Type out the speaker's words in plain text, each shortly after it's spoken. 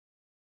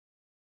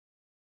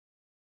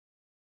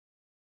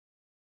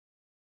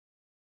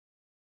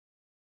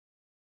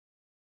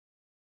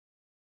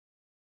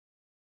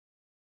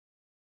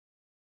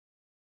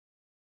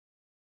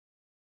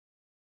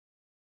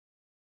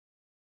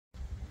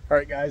All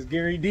right, guys,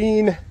 Garry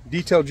Dean,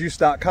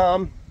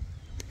 detailjuice.com.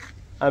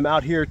 I'm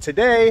out here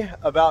today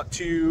about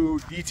to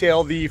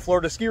detail the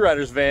Florida Ski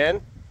Riders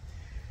van.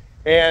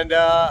 And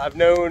I've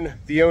known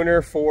the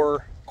owner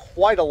for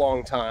quite a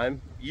long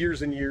time,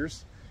 years and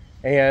years.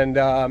 And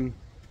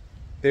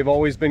they've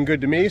always been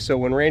good to me. So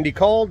when Randy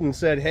called and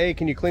said, hey,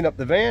 can you clean up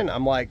the van?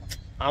 I'm like,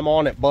 I'm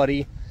on it,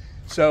 buddy.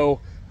 So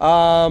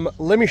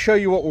let me show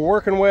you what we're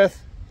working with.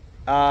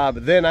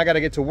 But then I got to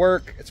get to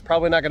work. It's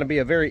probably not going to be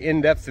a very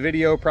in-depth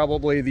video,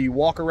 probably the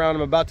walk around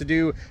I'm about to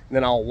do, and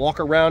then I'll walk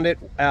around it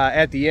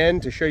at the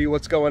end to show you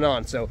what's going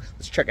on. So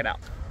let's check it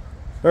out.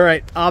 All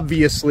right,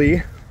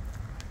 obviously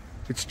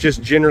it's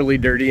just generally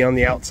dirty on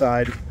the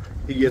outside.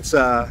 He gets,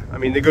 I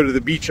mean, they go to the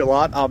beach a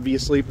lot,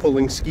 obviously,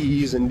 pulling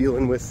skis and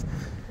dealing with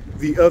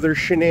the other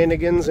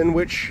shenanigans in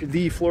which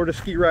the Florida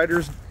ski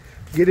riders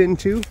get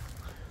into.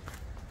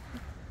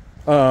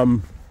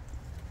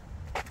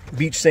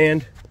 Beach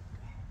sand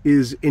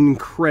is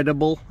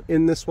incredible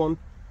in this one.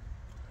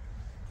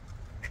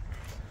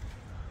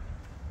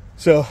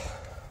 So,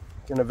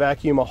 gonna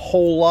vacuum a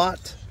whole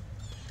lot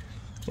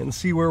and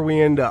see where we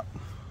end up.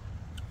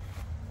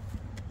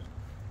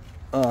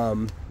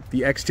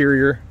 The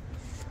exterior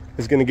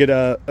is gonna get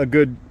a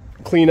good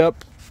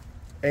cleanup,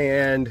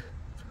 and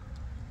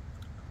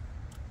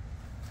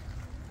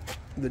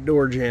the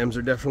door jambs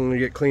are definitely gonna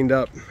get cleaned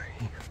up.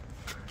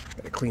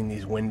 Gotta clean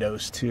these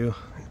windows too,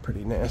 they're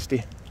pretty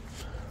nasty.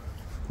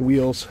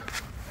 Wheels,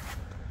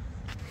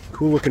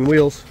 cool looking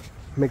wheels,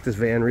 make this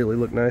van really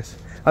look nice.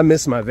 I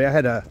miss my van. I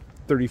had a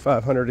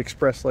 3500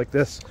 Express like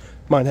this.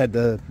 Mine had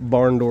the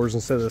barn doors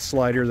instead of the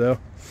slider though.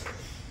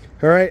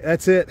 All right,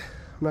 that's it.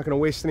 I'm not gonna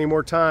waste any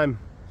more time.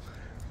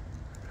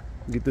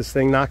 Get this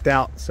thing knocked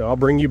out. So I'll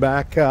bring you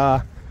back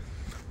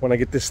when I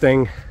get this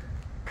thing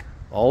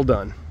all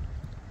done.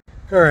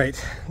 All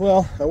right,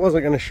 well, I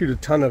wasn't gonna shoot a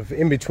ton of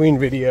in-between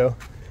video,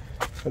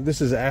 but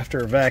this is after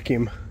a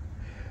vacuum.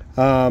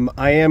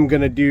 I am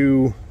gonna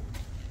do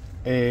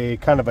a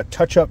kind of a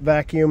touch-up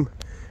vacuum,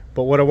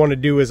 but what I want to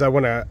do is I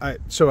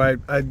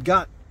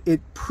got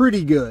it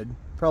pretty good,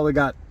 probably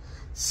got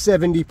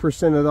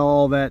 70% of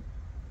all that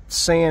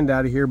sand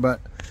out of here,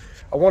 but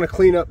I want to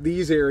clean up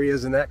these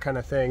areas and that kind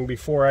of thing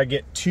before I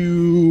get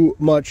too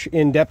much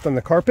in depth on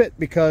the carpet,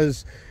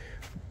 because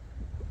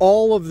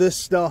all of this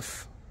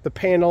stuff, the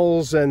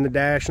panels and the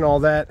dash and all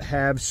that,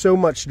 have so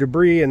much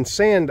debris and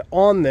sand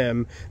on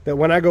them that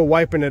when I go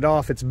wiping it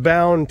off, it's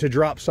bound to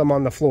drop some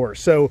on the floor.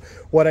 So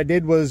what I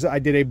did was I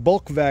did a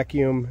bulk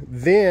vacuum.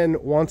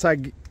 Then once I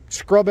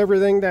scrub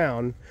everything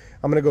down,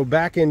 I'm gonna go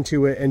back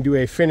into it and do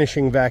a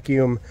finishing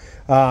vacuum.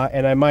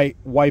 And I might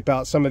wipe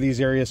out some of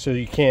these areas so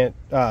you can't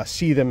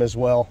see them as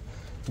well.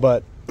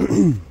 But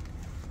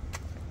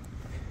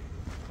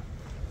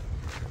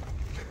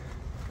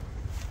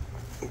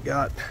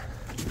got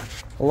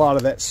a lot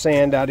of that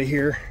sand out of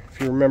here, if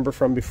you remember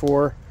from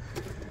before.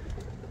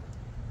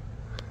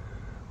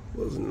 It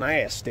was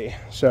nasty.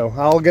 So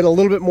I'll get a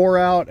little bit more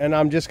out, and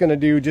I'm just gonna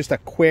do just a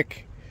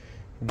quick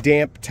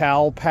damp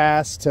towel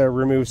pass to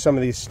remove some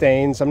of these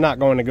stains. I'm not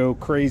going to go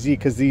crazy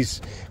because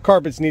these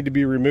carpets need to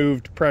be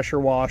removed, pressure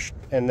washed,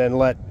 and then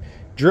let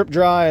drip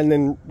dry and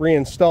then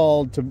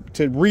reinstalled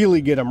to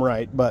really get them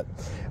right. But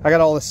I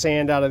got all the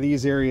sand out of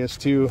these areas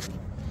too.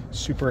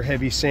 Super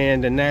heavy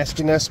sand and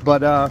nastiness,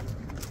 but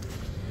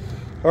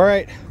all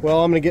right,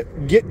 well, I'm gonna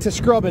get to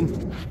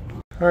scrubbing.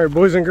 All right,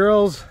 boys and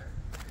girls,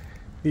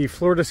 the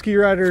Florida Ski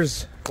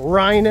Riders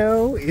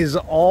Rhino is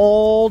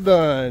all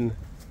done.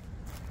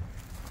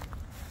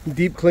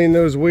 Deep cleaned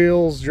those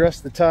wheels,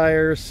 dressed the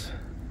tires.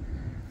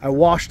 I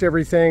washed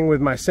everything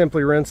with my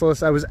Simply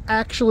Rinseless. I was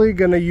actually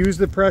gonna use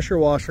the pressure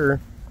washer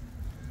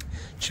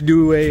to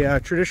do a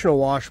traditional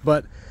wash,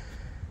 but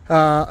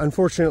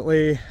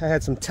unfortunately, I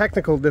had some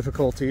technical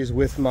difficulties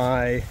with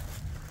my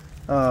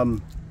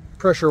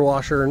pressure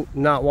washer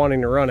not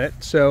wanting to run it,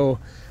 so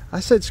I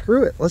said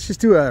screw it, let's just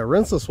do a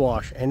rinseless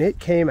wash, and it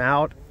came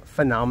out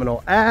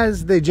phenomenal,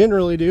 as they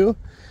generally do.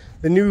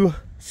 The new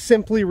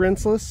Simply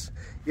Rinseless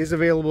is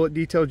available at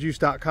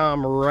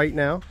detailjuice.com right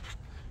now,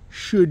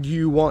 should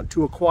you want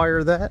to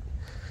acquire that.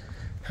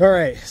 All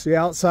right, so the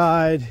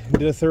outside,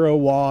 did a thorough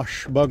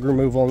wash, bug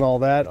removal and all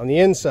that. On the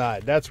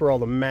inside, that's where all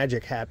the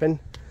magic happened.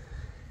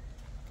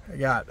 I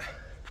got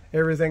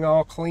everything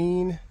all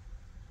clean.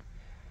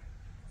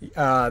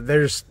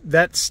 There's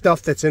that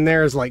stuff that's in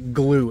there is like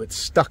glue. It's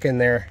stuck in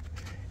there,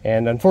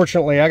 and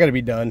unfortunately I gotta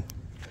be done.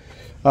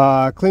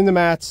 Cleaned the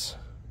mats,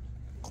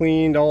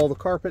 cleaned all the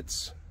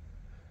carpets,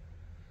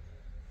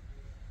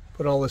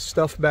 put all this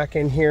stuff back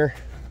in here,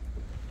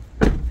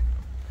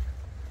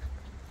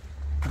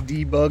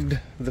 debugged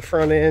the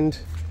front end,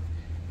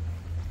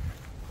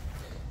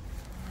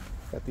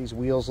 got these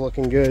wheels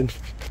looking good.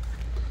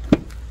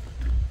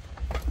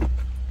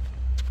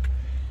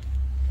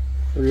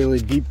 Really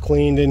deep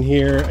cleaned in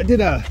here. I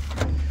did a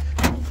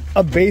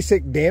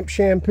basic damp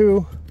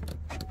shampoo.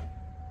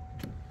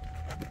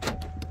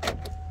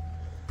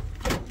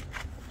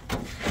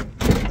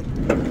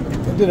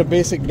 I did a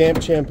basic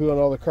damp shampoo on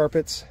all the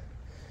carpets.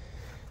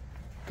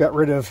 Got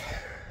rid of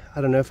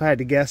I don't know, if I had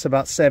to guess,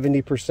 about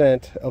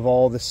 70% of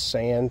all this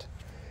sand.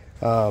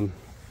 Looks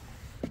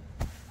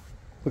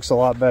a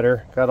lot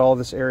better. Got all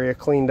this area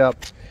cleaned up.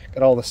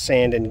 Got all the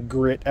sand and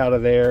grit out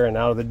of there and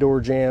out of the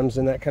door jambs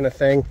and that kind of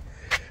thing.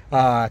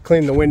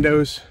 Cleaned the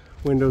windows.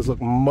 Windows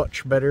look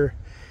much better.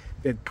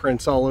 They had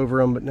prints all over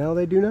them, but now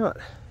they do not.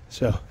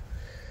 So,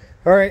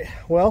 all right,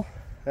 well,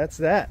 that's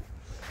that.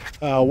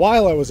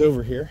 While I was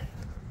over here,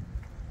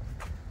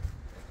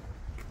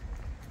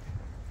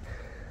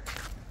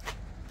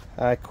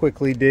 I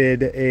quickly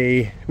did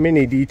a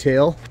mini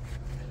detail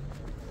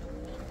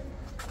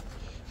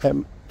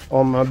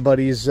on my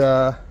buddy's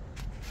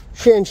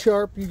Shan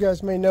Sharp. You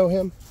guys may know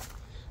him,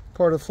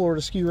 part of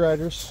Florida Ski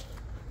Riders.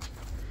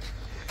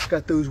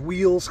 Got those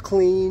wheels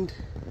cleaned.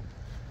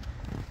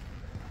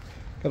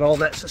 Got all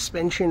that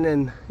suspension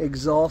and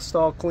exhaust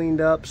all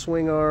cleaned up,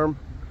 swing arm,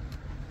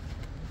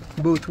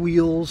 both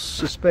wheels,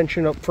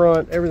 suspension up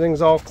front,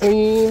 everything's all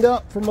cleaned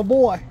up for my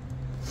boy.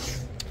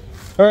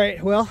 All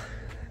right, well,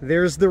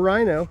 there's the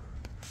Rhino.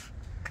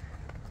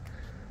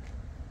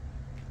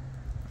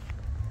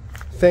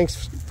 Thank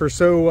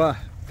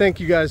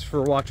you guys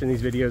for watching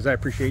these videos. I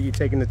appreciate you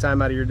taking the time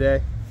out of your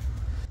day.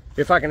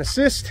 If I can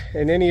assist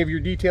in any of your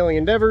detailing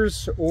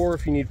endeavors, or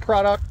if you need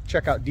product,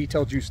 check out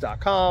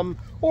detailjuice.com,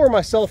 or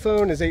my cell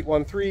phone is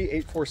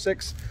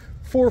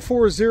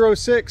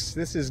 813-846-4406.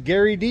 This is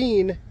Garry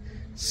Dean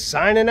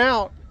signing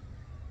out.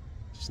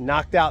 Just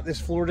knocked out this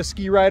Florida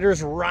Ski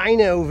Riders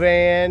Rhino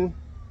van.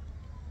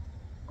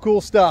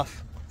 Cool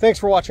stuff. Thanks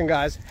for watching,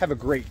 guys. Have a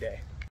great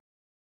day.